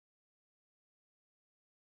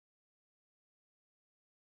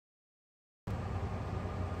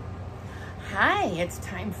Hi, it's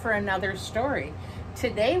time for another story.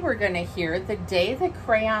 Today we're going to hear The Day the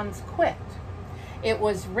Crayons Quit. It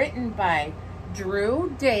was written by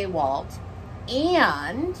Drew Daywalt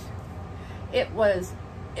and it was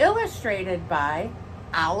illustrated by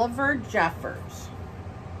Oliver Jeffers.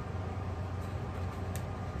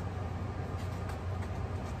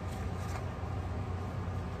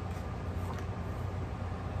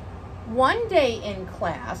 One day in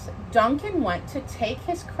class, Duncan went to take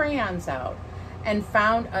his crayons out and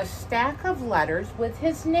found a stack of letters with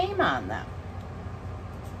his name on them.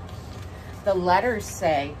 The letters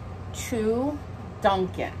say, "To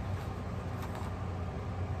Duncan."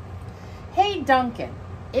 "Hey Duncan,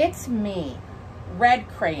 it's me, Red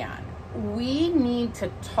Crayon. We need to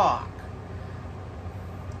talk.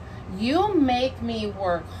 You make me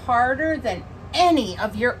work harder than any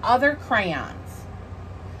of your other crayons.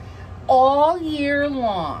 All year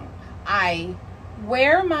long, I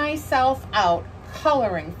wear myself out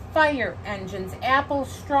coloring fire engines,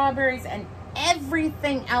 apples, strawberries, and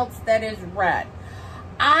everything else that is red.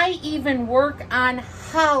 I even work on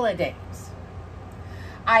holidays.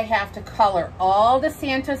 I have to color all the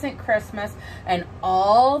Santas at Christmas and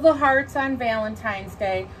all the hearts on Valentine's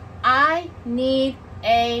Day. I need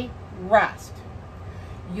a rest.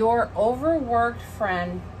 Your overworked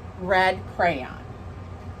friend, Red Crayon."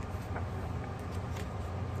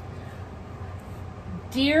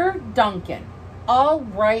 "Dear Duncan, all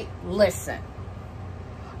right, listen.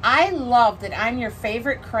 I love that I'm your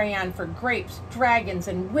favorite crayon for grapes, dragons,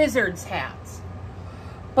 and wizards' hats.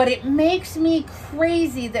 But it makes me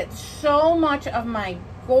crazy that so much of my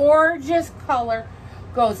gorgeous color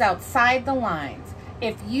goes outside the lines.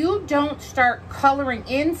 If you don't start coloring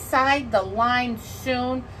inside the lines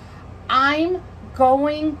soon, I'm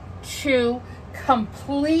going to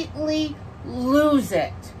completely lose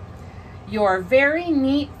it. Your very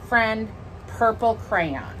neat friend, Purple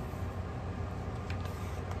Crayon."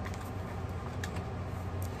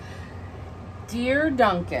 "Dear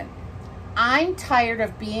Duncan, I'm tired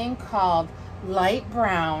of being called light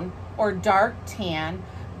brown or dark tan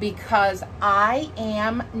because I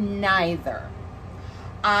am neither.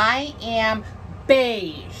 I am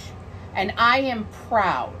beige and I am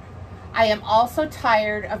proud. I am also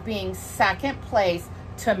tired of being second place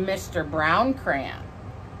to Mr. Brown Crayon.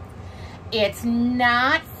 It's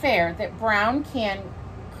not fair that Brown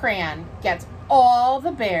Crayon gets all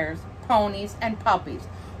the bears, ponies, and puppies,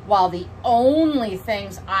 while the only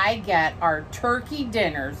things I get are turkey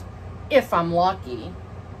dinners, if I'm lucky,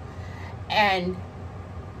 and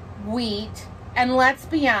wheat. And let's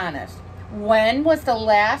be honest, when was the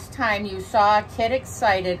last time you saw a kid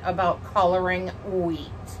excited about coloring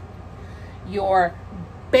wheat? Your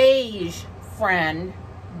beige friend,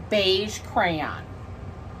 Beige Crayon."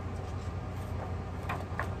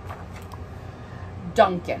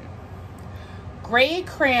 "Duncan, Gray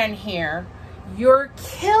Crayon here. You're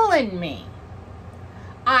killing me.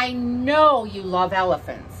 I know you love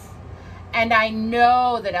elephants, and I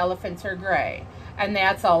know that elephants are gray, and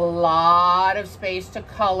that's a lot of space to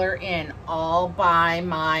color in all by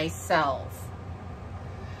myself.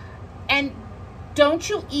 And don't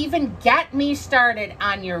you even get me started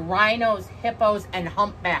on your rhinos, hippos, and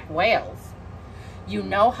humpback whales. You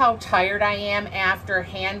know how tired I am after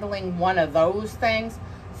handling one of those things?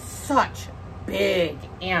 Such big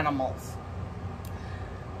animals.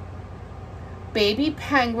 Baby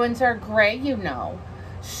penguins are gray, you know.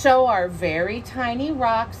 So are very tiny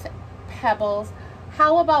rocks, pebbles.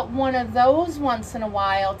 How about one of those once in a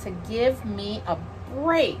while to give me a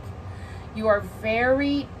break? Your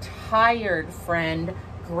very tired friend,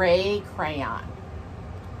 Gray Crayon."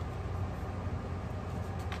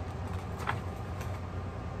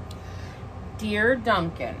 "Dear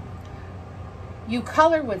Duncan, you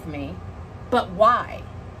color with me, but why?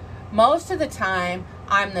 Most of the time,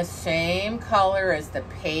 I'm the same color as the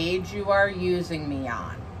page you are using me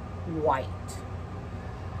on, white.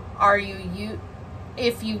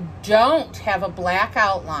 If you don't have a black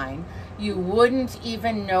outline, you wouldn't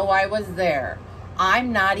even know I was there.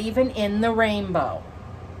 I'm not even in the rainbow.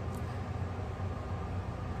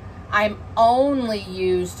 I'm only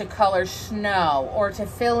used to color snow or to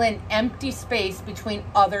fill in empty space between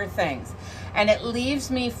other things. And it leaves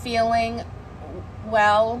me feeling,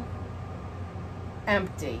 well,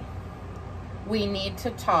 empty. We need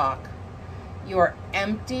to talk. Your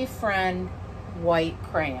empty friend, White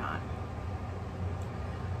Crayon."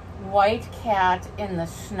 White Cat in the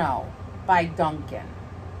Snow by Duncan.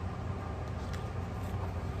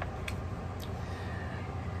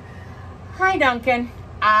 "Hi Duncan,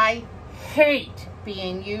 I hate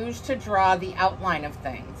being used to draw the outline of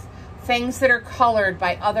things. Things that are colored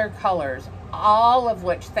by other colors all of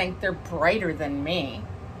which think they're brighter than me.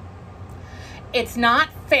 It's not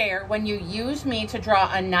fair when you use me to draw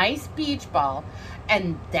a nice beach ball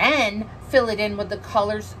and then fill it in with the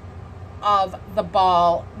colors of the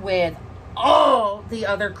ball with all the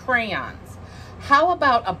other crayons. How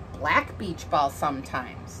about a black beach ball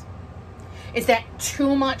sometimes? Is that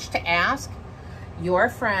too much to ask? Your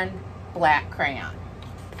friend, Black Crayon.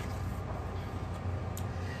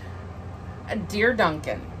 Dear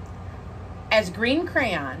Duncan, as Green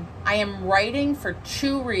Crayon, I am writing for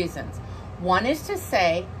 2 reasons. One is to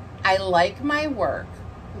say I like my work.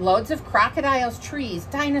 Loads of crocodiles, trees,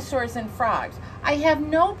 dinosaurs, and frogs. I have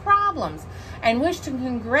no problems and wish to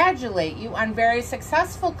congratulate you on very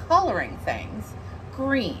successful coloring things.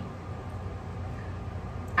 Green.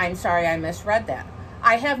 I'm sorry, I misread that.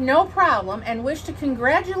 I have no problem and wish to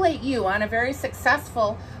congratulate you on a very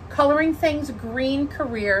successful coloring things green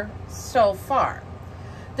career so far.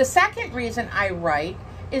 The second reason I write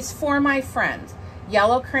is for my friends,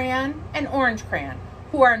 Yellow Crayon and Orange Crayon,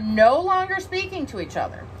 who are no longer speaking to each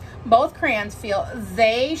other. Both crayons feel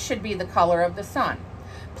they should be the color of the sun.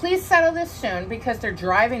 Please settle this soon because they're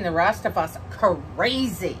driving the rest of us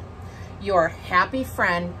crazy. Your happy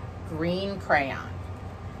friend, Green Crayon.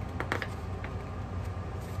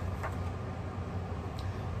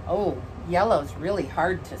 Oh, yellow's really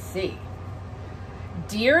hard to see.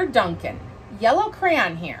 Dear Duncan, Yellow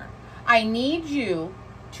Crayon here. I need you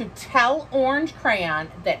to tell Orange Crayon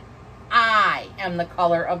that I am the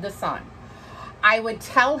color of the sun. I would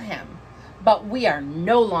tell him, but we are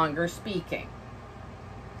no longer speaking.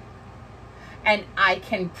 And I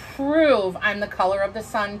can prove I'm the color of the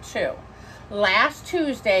sun too. Last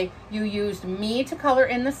Tuesday, you used me to color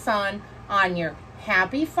in the sun on your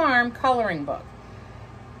Happy Farm coloring book.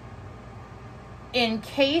 In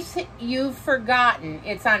case you've forgotten,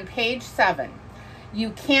 it's on page 7. You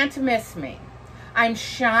can't miss me. I'm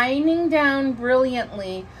shining down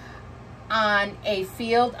brilliantly on a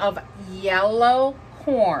field of yellow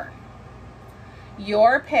corn.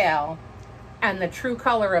 Your pale and the true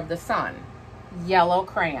color of the sun, Yellow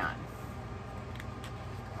Crayon.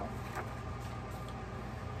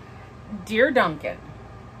 Dear Duncan,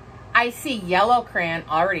 I see Yellow Crayon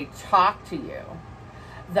already talked to you,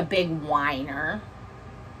 the big whiner.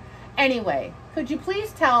 Anyway, could you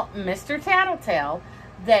please tell Mr. Tattletale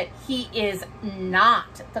that he is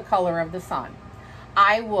not the color of the sun?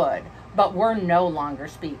 I would, but we're no longer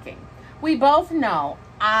speaking. We both know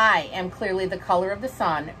I am clearly the color of the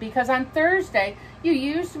sun because on Thursday you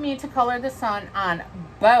used me to color the sun on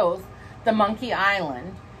both the Monkey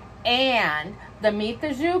Island and the Meet the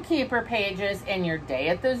Zookeeper pages in your Day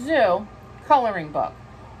at the Zoo coloring book.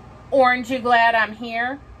 Aren't you glad I'm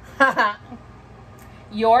here?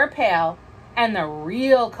 Your pale and the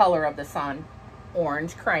real color of the sun,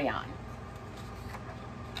 Orange Crayon.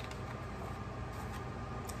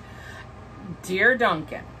 Dear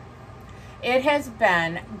Duncan, it has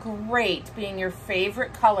been great being your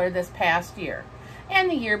favorite color this past year and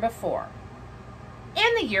the year before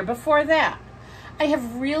and the year before that. I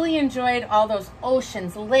have really enjoyed all those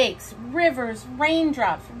oceans, lakes, rivers,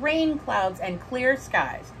 raindrops, rain clouds, and clear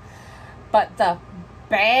skies. But the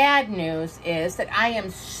bad news is that I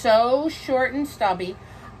am so short and stubby,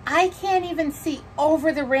 I can't even see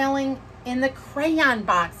over the railing in the crayon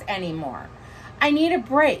box anymore. I need a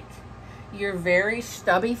break. Your very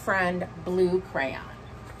stubby friend, Blue Crayon.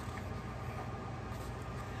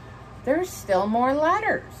 There's still more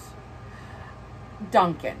letters.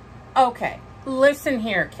 Duncan. Okay, listen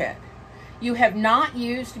here, kid. You have not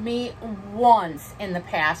used me once in the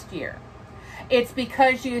past year. It's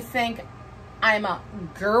because you think I'm a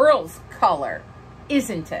girl's color,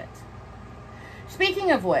 isn't it?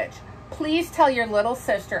 Speaking of which, please tell your little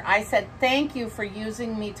sister I said thank you for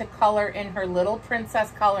using me to color in her Little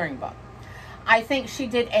Princess coloring book. I think she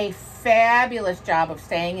did a fabulous job of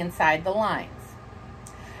staying inside the lines.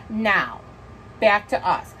 Now, back to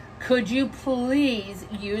us. Could you please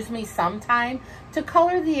use me sometime to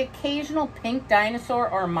color the occasional pink dinosaur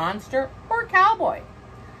or monster or cowboy?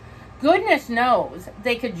 Goodness knows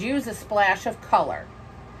they could use a splash of color.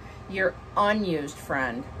 Your unused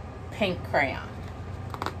friend, Pink Crayon.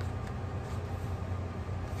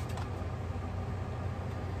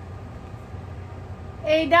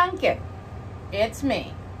 Hey Duncan, it's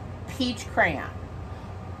me, Peach Crayon.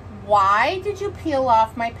 Why did you peel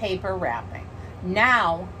off my paper wrapping?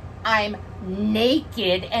 Now I'm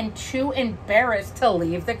naked and too embarrassed to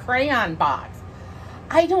leave the crayon box.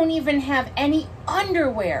 I don't even have any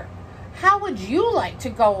underwear. How would you like to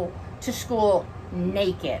go to school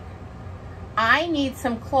naked? I need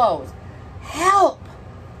some clothes. Help!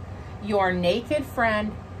 Your naked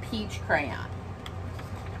friend, peach crayon.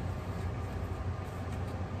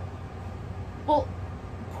 Well,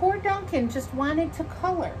 poor Duncan just wanted to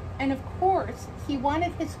color. And of course, he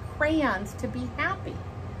wanted his crayons to be happy.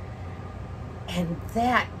 And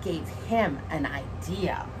that gave him an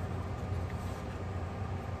idea.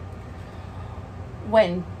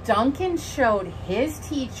 When Duncan showed his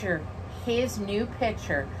teacher his new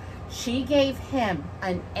picture, she gave him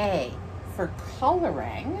an A for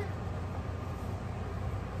coloring.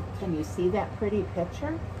 Can you see that pretty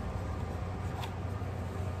picture?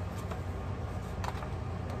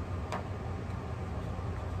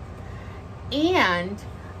 And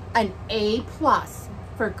an A+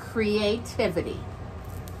 for creativity.